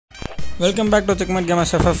Welcome back to Checkmate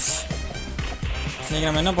Gamers FF. இன்றைக்கி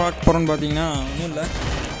நம்ம என்ன பார்க்க போகிறோம்னு பார்த்தீங்கன்னா ஒன்றும் இல்லை.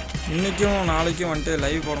 இன்றைக்கும் நாளைக்கும் வந்துட்டு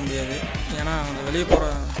லைவ் போட முடியாது, ஏன்னா அந்த வெளியே போகிற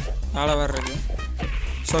வேலை வேறு இருக்குது.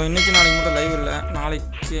 ஸோ இன்றைக்கி நாளைக்கு மட்டும் லைவ் இல்லை.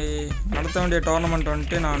 நாளைக்கு நடத்த வேண்டிய டோர்னமெண்ட்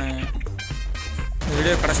வந்துட்டு நான் இந்த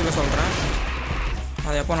வீடியோ கடைசியில் சொல்கிறேன்,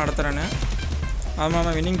 அதை எப்போ நடத்துகிறேன்னு. அது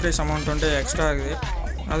இல்லாமல் வின்னிங் ப்ரைஸ் அமௌண்ட் வந்துட்டு எக்ஸ்ட்ரா இருக்குது,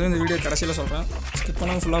 அதுவும் இந்த வீடியோ கடைசியில் சொல்கிறேன். ஸ்கிப்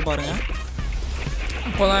பண்ணாமல் ஃபுல்லாக பாருங்கள்.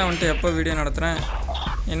 இப்போ தான் வந்துட்டு எப்போ வீடியோ நடத்துகிறேன்,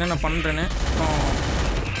 என்னென்ன பண்ணுறேன்னு. அப்புறம்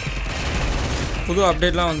புது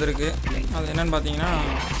அப்டேட்லாம் வந்திருக்கு. அது என்னென்னு பார்த்தீங்கன்னா,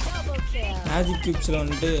 மேஜிக் கியூப்ஸில்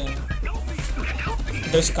வந்துட்டு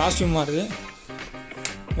ட்ரெஸ் காஸ்டியூம் மாறுது.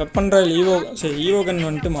 வெப்பன் ராயல் ஈவோகன்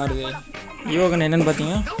வந்துட்டு மாறுது. ஈவோகன் என்னென்னு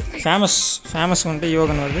பார்த்தீங்கன்னா ஃபேமஸ் வந்துட்டு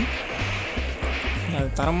ஈவோகன் வருது. அது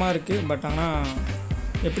தரமாக இருக்குது. பட் ஆனால்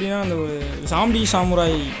எப்படின்னா அந்த ஒரு சாம்பி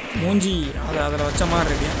சாமுராய் மூஞ்சி அதில் வச்ச மாதிரி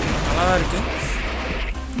இருக்குது, நல்லா தான் இருக்குது.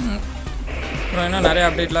 அப்புறம் என்ன நிறைய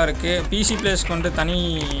அப்டேட்லாம் இருக்குது. பிசி பிளேஸ்க்கு வந்துட்டு தனி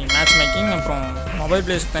மேட்ச் மேக்கிங், அப்புறம் மொபைல்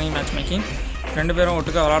பிளேஸ்க்கு தனி மேட்ச் மேக்கிங். ரெண்டு பேரும்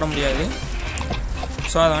ஒட்டுக்காக விளாட முடியாது.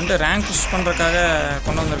 ஸோ அதை வந்துட்டு ரேங்க் புஷ் பண்ணுறதுக்காக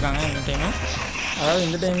கொண்டு வந்திருக்காங்க இந்த டைமு. அதாவது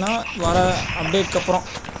இந்த டைம்னால் வர அப்டேட்க்கு அப்புறம்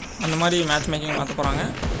அந்த மாதிரி மேட்ச் மேக்கிங் மாற்ற போகிறாங்க.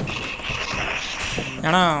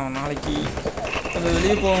 ஏன்னா நாளைக்கு கொஞ்சம்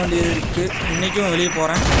வெளியே போக வேண்டியது இருக்குது. இன்றைக்கும் வெளியே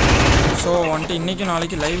போகிறேன். ஸோ வந்துட்டு இன்றைக்கும்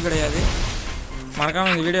நாளைக்கு லைவ் கிடையாது.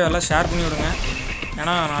 மறக்காமல் இந்த வீடியோ எல்லாம் ஷேர் பண்ணி விடுங்க,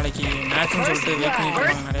 ஏன்னா நாளைக்கு மேட்ச்னு சொல்லிட்டு வெயிட் பண்ணிட்டு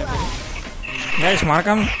இருப்பாங்க நிறைய பேர். கைஸ்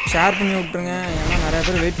மறக்காமல் ஷேர் பண்ணி விட்ருங்க, ஏன்னா நிறையா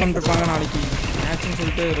பேர் வெயிட் பண்ணிட்டுருப்பாங்க. நாளைக்கு மேட்ச்னு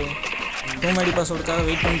சொல்லிட்டு ஒரு ரூம் ஐடி பாஸ்வேர்டுக்காக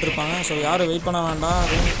வெயிட் பண்ணிட்டுருப்பாங்க. ஸோ யாரும் வெயிட் பண்ண வேண்டாம்.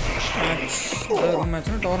 ரூம்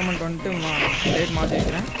மேட்ச்னா டோர்னமெண்ட் வந்துட்டு டேட் மாற்றி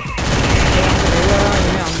வைக்கிறேன். ரெகுலராக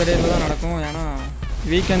இனிமேல் அந்த டேட்டில் தான் நடக்கும், ஏன்னா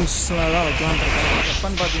வீக்கெண்ட்ஸில் தான் வைக்கலான்னு இருக்கேன்.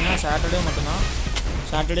 எப்போன்னு பார்த்தீங்கன்னா சாட்டர்டே மட்டும்தான்.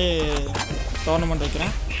 சாட்டர்டே டோர்னமெண்ட்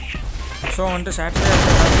வைக்கிறேன். ஸோ வந்துட்டு சாட்டர்டே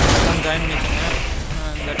எல்லாம் ஜாயின் பண்ணிக்கோங்க.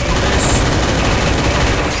 இந்த 2 days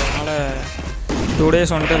அதனால் 2 days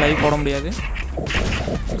வந்துட்டு லைவ் போட முடியாது.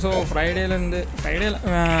 ஸோ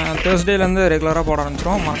தேர்ஸ்டேலேருந்து ரெகுலராக போட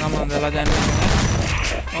ஆரம்பிச்சிடும். மறக்காமல் வந்து எல்லாம் ஜாயின் பண்ணிக்கோங்க.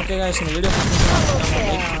 ஓகே காய்ஸ், இந்த வீடியோ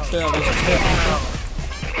போட்டு அப்படியே சப்ஸ்கிரைப் பண்ணிட்டு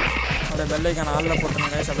அப்படியே பெல் ஐக்கான் ஆளில்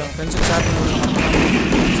போட்டுருங்க காய்ஸ். அப்படியே ஃப்ரெண்ட்ஸுக்கு ஷேர் பண்ணி விடுங்க.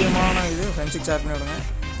 முக்கியமான இது ஃப்ரெண்ட்ஸுக்கு ஷேர் பண்ணி விடுங்க.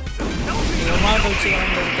 ரொம்ப நாள் கழிச்சு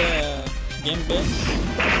வந்துருக்க கேம் பிளே.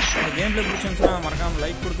 இந்த கேம் பிளே பிடிச்சிருந்துச்சுன்னா மறக்காமல்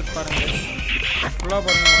லைக் கொடுத்துட்டு பாருங்கள். ஃபுல்லாக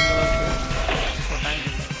பாருங்கள் முடிஞ்சளவுக்கு. So thank you.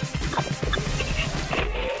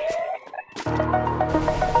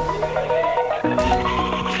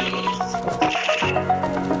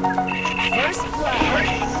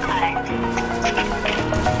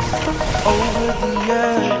 Over the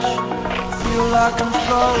edge, feel like I'm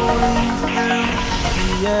floating through the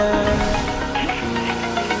air.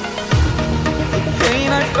 The pain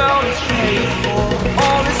I felt is paid for,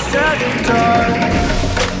 all is said and done.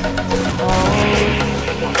 Oh,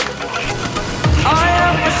 I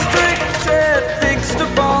am restricted, fixed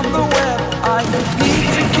upon the web. I need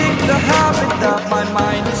to kick the habit that my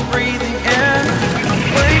mind is breathing in.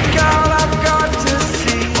 Break out, I've got to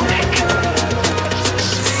see.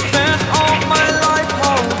 Spent all my life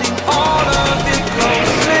holding all of it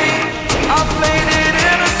closely. I played it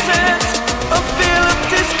innocent, a feel of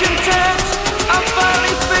discontent. I'm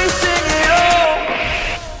finally facing it all,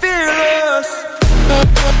 fearless.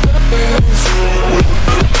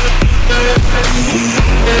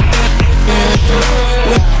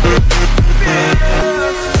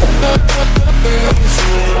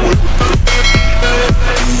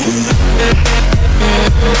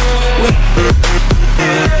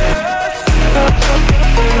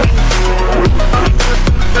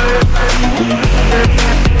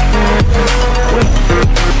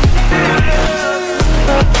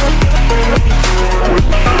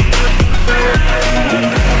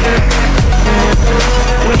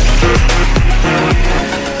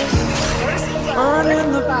 Burning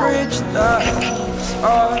the bridge that keeps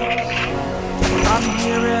us. I'm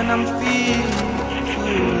here and I'm feeling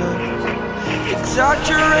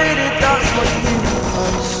exaggerated, that's what you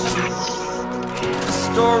assume. The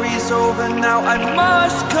story's over now, I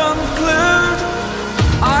must conclude.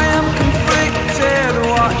 I am conflicted,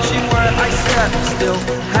 watching where I step still,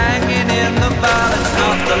 hanging in the balance.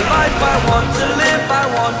 Not the life I want to live, I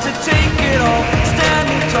want to take it all.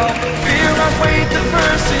 Standing tall, fear I've weighed the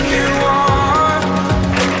person you are.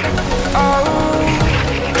 Oh,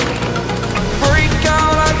 break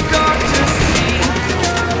out, I've got to see.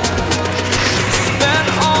 Spent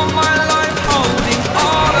all my life holding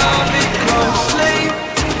all of it closely.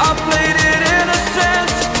 I played it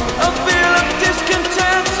innocent, a feel of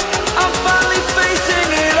discontent. I'm finally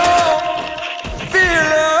facing it all,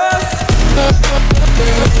 fearless.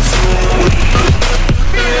 Fearless.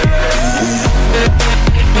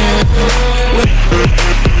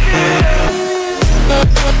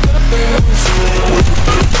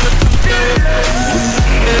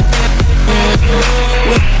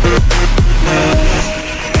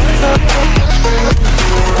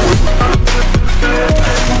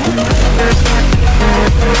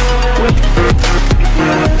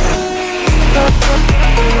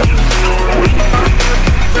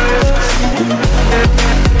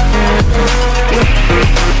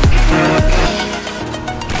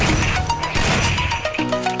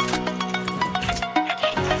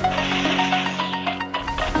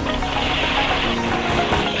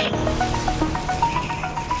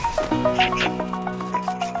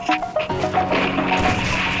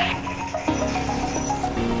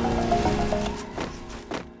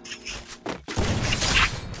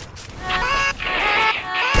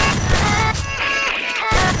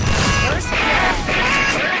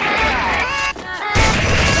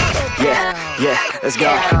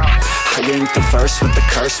 with the verse, with the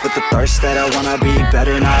curse, with the thirst that I wanna be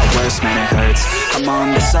better, not worse. Man, it hurts. I'm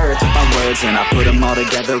on this earth with my words, and I put them all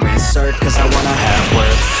together, insert, cause I wanna have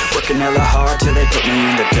worth. Working hella hard till they put me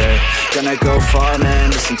in the dirt. Gonna go far,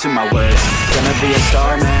 man, listen to my words. Gonna be a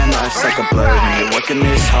star, man, life's like a blur. When you're working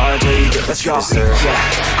this hard till you get what you deserve. Yeah,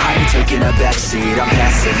 I ain't taking a backseat, I'm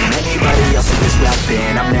passing anybody else who is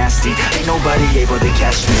rapping. I'm nasty, ain't nobody able to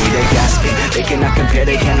catch me. They gasping, they cannot compare,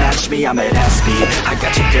 they can't match me. I'm at half speed. I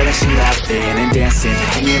got your girl and she laughing and dancing,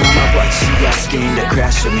 hanging on my butt, she asking to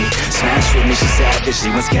crash with me, smash with me. She savage, she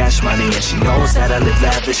wants cash money, and she knows that I live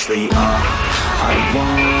lavishly. I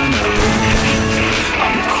wanna live,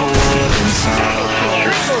 I'm cold inside.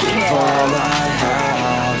 Give all I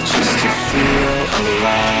have just to feel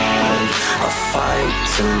alive. I fight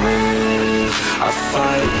to live, I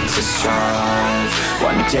fight to strive.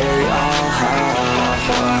 One day I'll have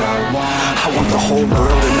what I want. I want the whole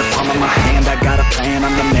world in the palm of my hand. I got a plan,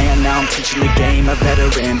 I'm the man. Now I'm teaching the game, a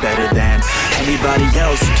veteran, better than anybody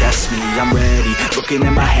else who tests me. I'm ready, looking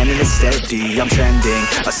in my hand and it's steady. I'm trending,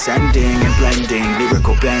 ascending and blending,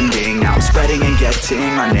 lyrical bending. Now I'm spreading and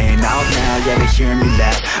getting my name out now. Yeah, they hearing me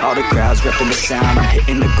laugh, all the crowds repping the sound. I'm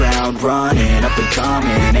hitting the ground, running, up and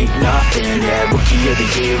coming, ain't nothing. Yeah, rookie of the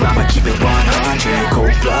year, I'ma keep it 100.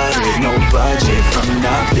 Cold-blooded, no budget, from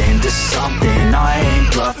nothing to something. I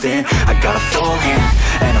ain't bluffing, I got a full hand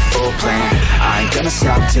and a full plan. I ain't gonna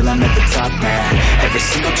stop till I'm at the top, man. Every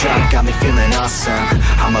single drop got me feeling awesome.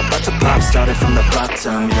 I'm about to pop, started from the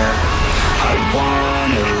bottom, yeah. I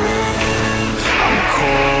wanna live, I'm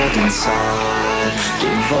cold inside.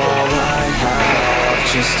 Give all I have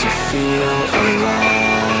just to feel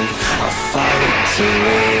alive. I fight to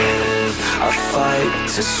live, I fight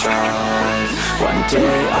to strive. One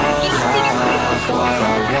day I'll have what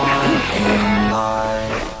I want in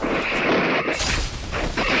life.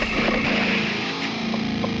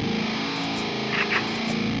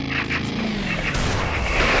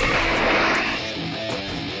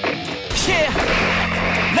 Yeah,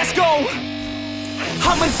 let's go.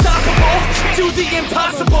 I'm unstoppable, do the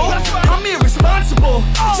impossible. I'm irresponsible,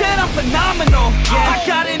 yet I'm phenomenal. I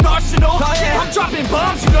got an arsenal, I'm dropping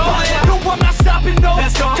bombs, you know. No, I'm not stopping, no.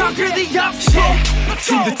 Conquer the obstacle.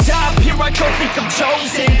 To the top, here I go, think I'm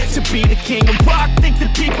chosen to be the king of rock, think the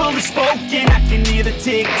people have spoken. I can hear the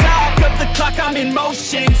tick-tock of the clock, I'm in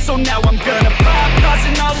motion. So now I'm gonna pop,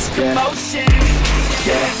 causing all this commotion.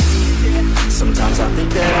 Yeah, sometimes I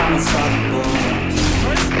think that I'm unstoppable.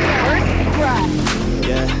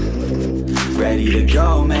 Yeah, ready to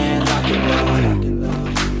go, man, rock and roll.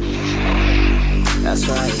 That's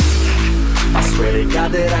right, I swear to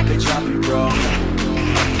God that I could drop you, bro.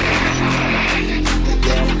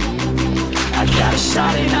 Yeah, I got a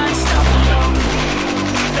shot and I ain't stopping, no.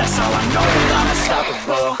 That's how I know that I'm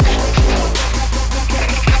unstoppable.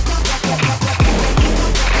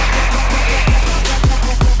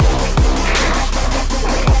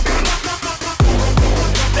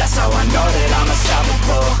 That's how I know that I'm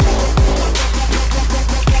unstoppable.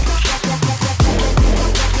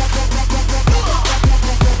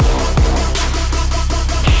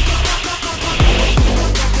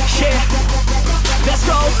 Yeah, let's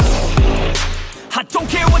go. I don't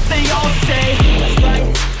care what they all say.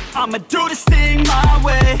 I'ma do this thing my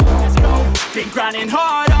way. Been grinding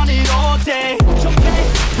hard on it all day.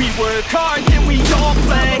 We work hard, then we all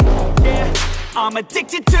play. I'm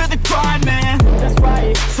addicted to the grind, man. That's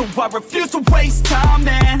right. So I refuse to waste time,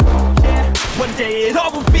 man. Yeah. One day it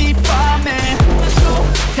all will be fine, man. Let's go.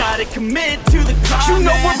 Gotta commit to the climb. You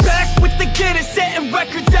know we're back with the Guinness, setting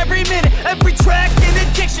records every minute, every track. In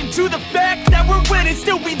addiction to the fact that we're winning,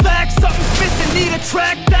 still we lack something's missing. Need a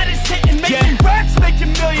track that is hitting, making racks,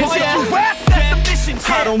 making millions. That's the mission.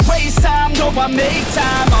 I don't waste time, no, I make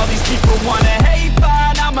time. All these people wanna hate,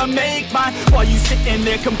 fine, I'ma make mine. While you sitting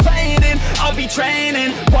there complaining, I'll be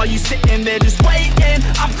training. While you sitting there just waiting,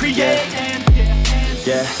 I'm creating.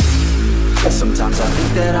 Yeah, sometimes I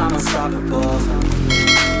think that I'm unstoppable.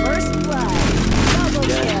 First blood, double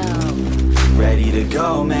kill. Ready to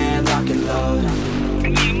go, man, lock and load.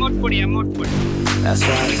 That's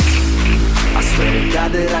right, I swear to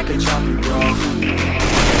God that I could drop you, bro.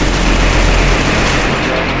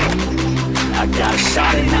 I got a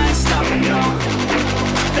shot and I ain't stopping, no.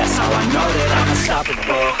 That's how I know that I'm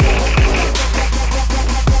unstoppable.